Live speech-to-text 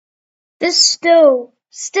This still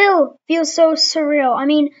feels so surreal. I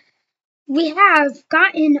mean, we have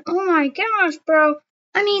gotten, oh my gosh, bro.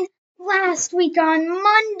 I mean, last week on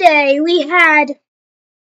Monday, we had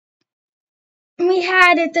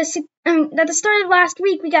at the start of last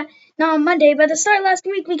week, we got, not on Monday, but at the start of last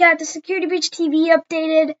week, we got the Security Breach TV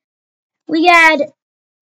updated. We had,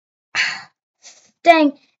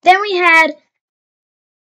 dang, then we had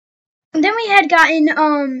gotten,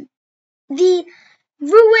 the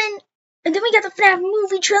Ruin, and then we got the Fnaf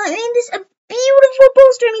movie trailer, and this a beautiful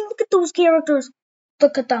poster. I mean, look at those characters.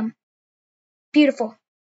 Look at them. Beautiful.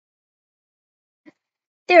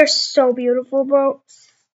 They're so beautiful, bro.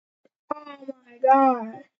 Oh my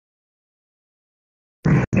god.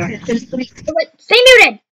 Stay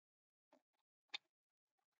muted!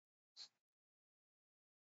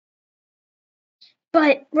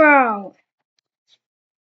 But, bro.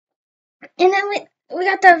 And then we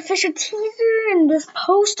got the official teaser and this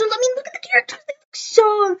poster. I mean, look at the characters.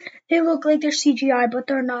 They look like they're CGI, but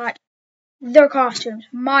they're not. They're costumes.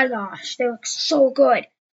 My gosh, they look so good.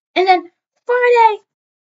 And then Friday,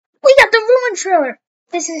 we got the Ruin trailer.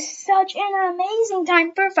 This is such an amazing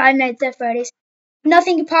time for Five Nights at Freddy's.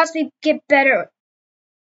 Nothing could possibly get better.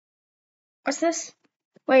 What's this?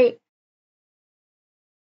 Wait,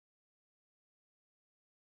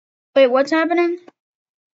 what's happening?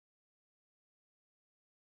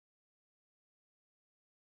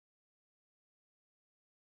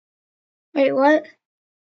 Wait, what?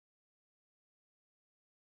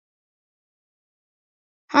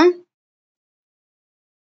 Huh?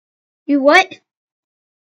 You what?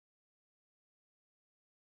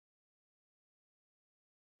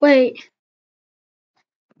 Wait.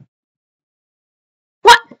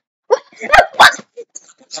 What? What? What?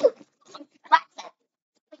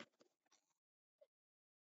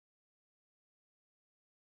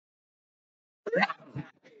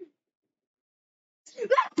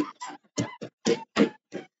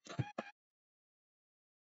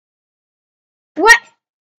 What?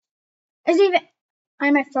 Is even?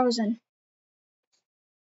 I'm at frozen.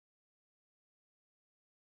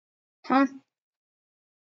 Huh?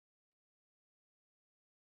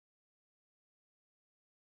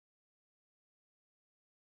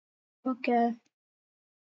 Okay.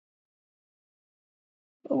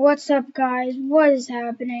 What's up, guys? What is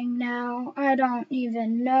happening now? I don't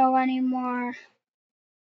even know anymore.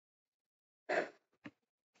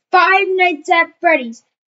 Five Nights at Freddy's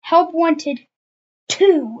Help Wanted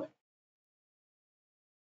 2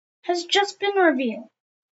 has just been revealed.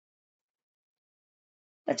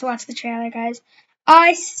 Let's watch the trailer, guys.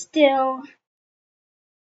 This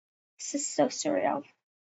is so surreal.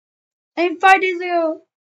 I'm 5 days ago.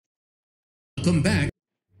 Welcome back.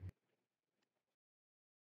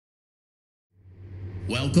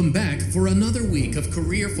 Welcome back for another week of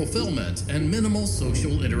career fulfillment and minimal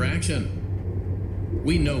social interaction.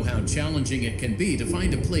 We know how challenging it can be to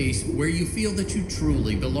find a place where you feel that you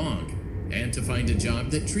truly belong, and to find a job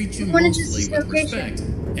that treats you mostly with respect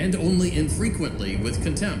and only infrequently with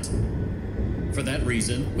contempt. For that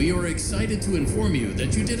reason, we are excited to inform you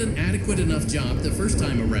that you did an adequate enough job the first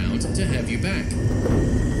time around to have you back.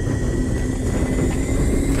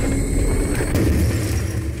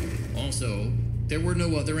 Also, there were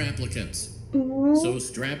no other applicants. So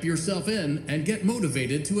strap yourself in and get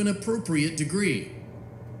motivated to an appropriate degree.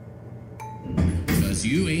 Because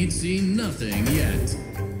you ain't seen nothing yet.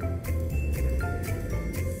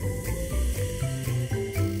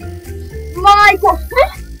 My God!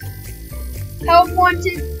 Help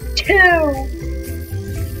Wanted 2!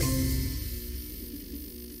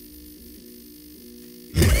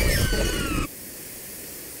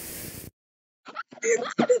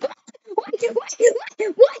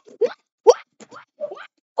 What? What?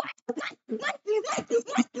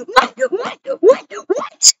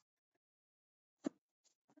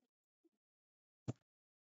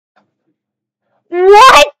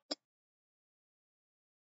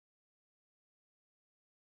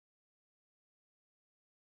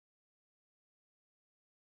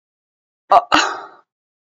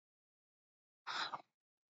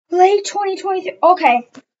 Late 2023. Okay.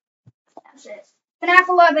 That's it. Fnaf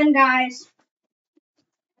 11, guys.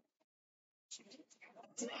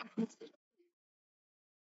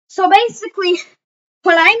 So basically,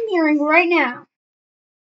 what I'm hearing right now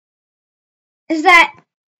is that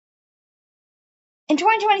in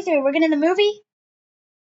 2023, we're getting the movie,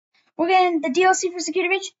 we're getting the DLC for Security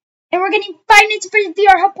Breach, and we're getting Five Nights at Freddy's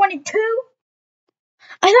VR Help Wanted 2.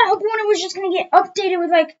 I thought Help Wanted was just going to get updated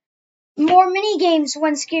with, like, more mini games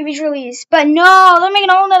when Security Breach released. But no, they're making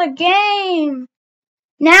a whole nother game.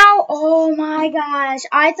 Now, oh my gosh,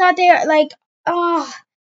 I thought they were, like,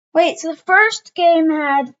 Wait, so the first game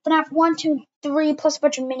had Fnaf 1, 2, 3 plus a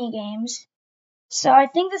bunch of mini games. So I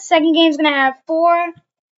think the second game is gonna have 4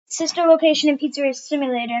 Sister Location and Pizzeria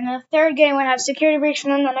Simulator, and the third game would have Security Breach,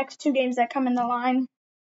 and then the next 2 games that come in the line.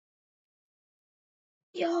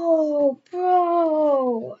 Yo,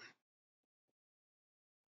 bro.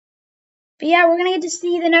 But yeah, we're gonna get to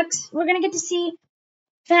see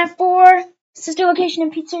FNAF 4, Sister Location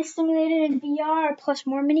and Pizzeria Simulator in VR, plus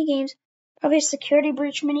more mini games. Probably a Security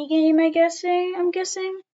Breach mini game, I'm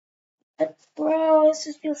guessing. But bro, this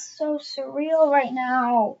just feels so surreal right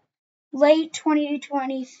now. Late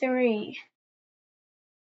 2023.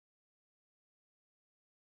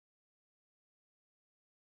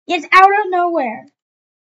 It's out of nowhere.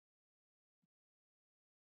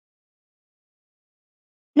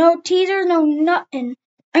 No teasers, no nothing.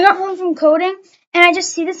 I got home from coding, and I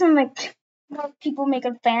just see this, and I'm like, more people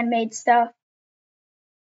making fan-made stuff.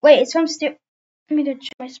 Wait, it's from Let me go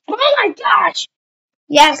check my... Oh my gosh!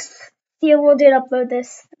 Yes! Steel did upload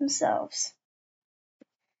this themselves.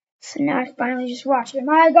 So now I finally just watch it.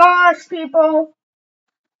 My gosh, people!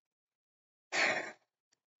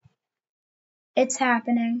 It's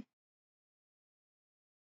happening.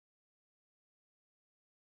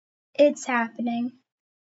 It's happening.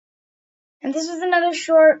 And this was another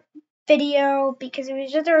short video because it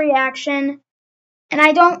was just a reaction. And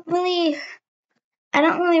I don't really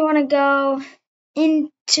want to go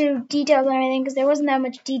into details or anything because there wasn't that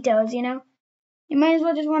much details, you know? You might as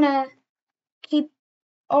well just want to keep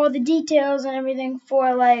all the details and everything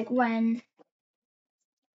for like when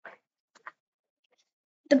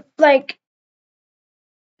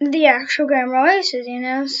the actual game releases, you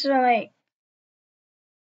know? So like,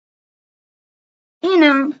 you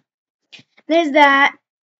know, there's that.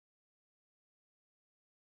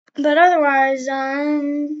 But otherwise,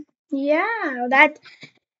 yeah,